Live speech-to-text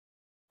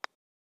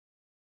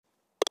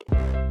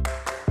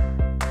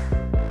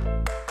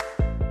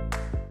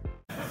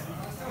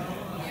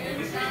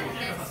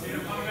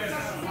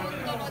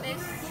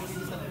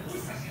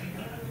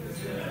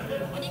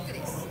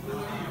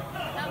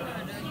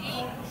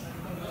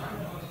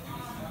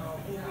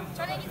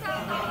ネギサ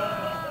ンド。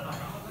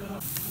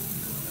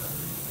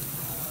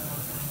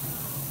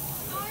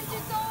美味し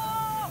そう。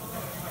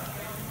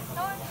美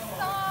味し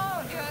そ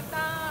う。牛タ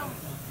ン。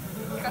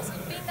てかすっ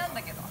ぴんなん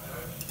だけど。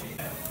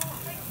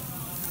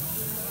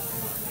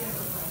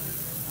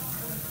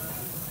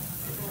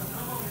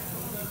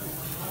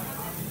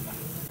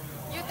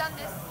牛タン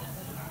です。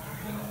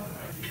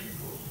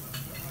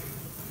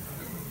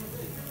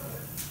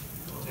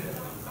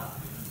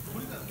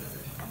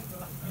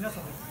皆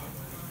さん。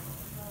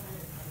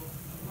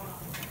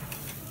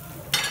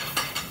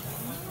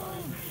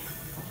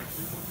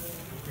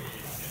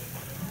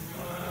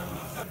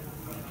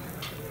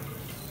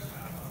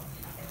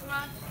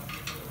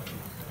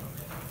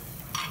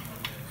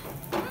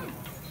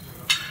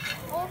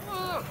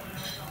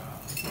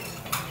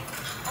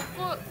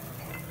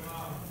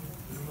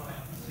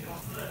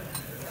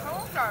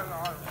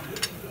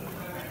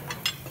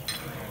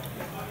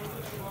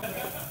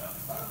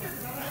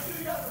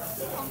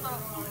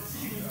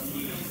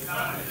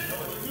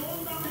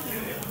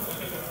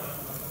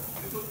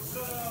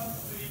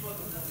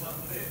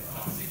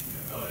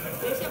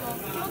でも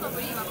今日のグ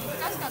リーンは難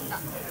しかった。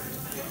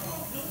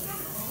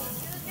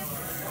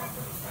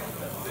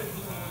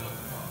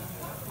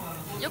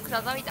よく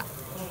叩いた。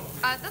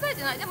あ、叩い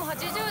てない。でも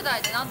80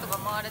台でなんとか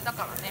回れた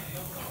からね。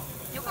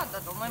よかった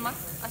と思いま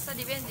す。明日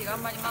リベンジ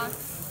頑張りま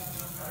す。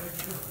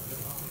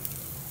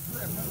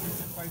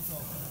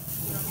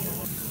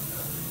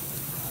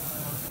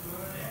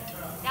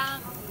じゃ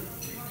ん。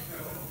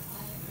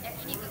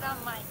焼肉三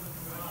昧。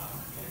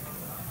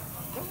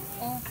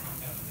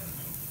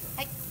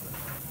はい。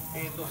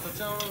そち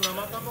らの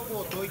生卵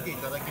を溶いてい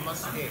ただきま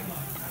して、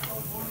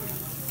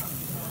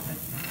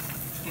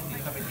つけて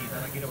食べていた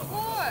だければと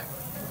思います。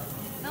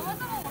生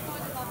卵を溶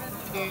いて食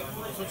べる。で、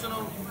そちらの、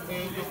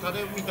タ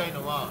レみたい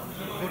のは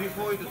トリュ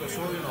フオイルと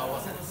醤油の合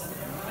わせです。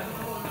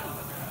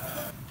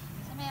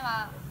締め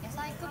は野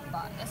菜クッ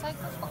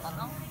パかな。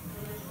だ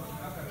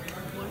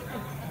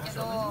け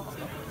ど、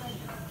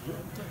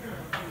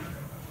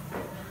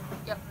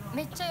いや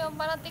めっちゃ酔っ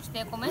払ってき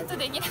てコメント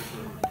できない。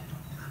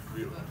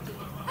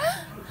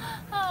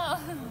はあ、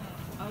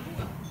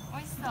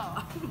美味しそう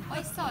美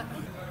味しそう。う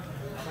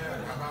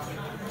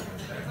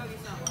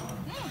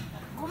ん。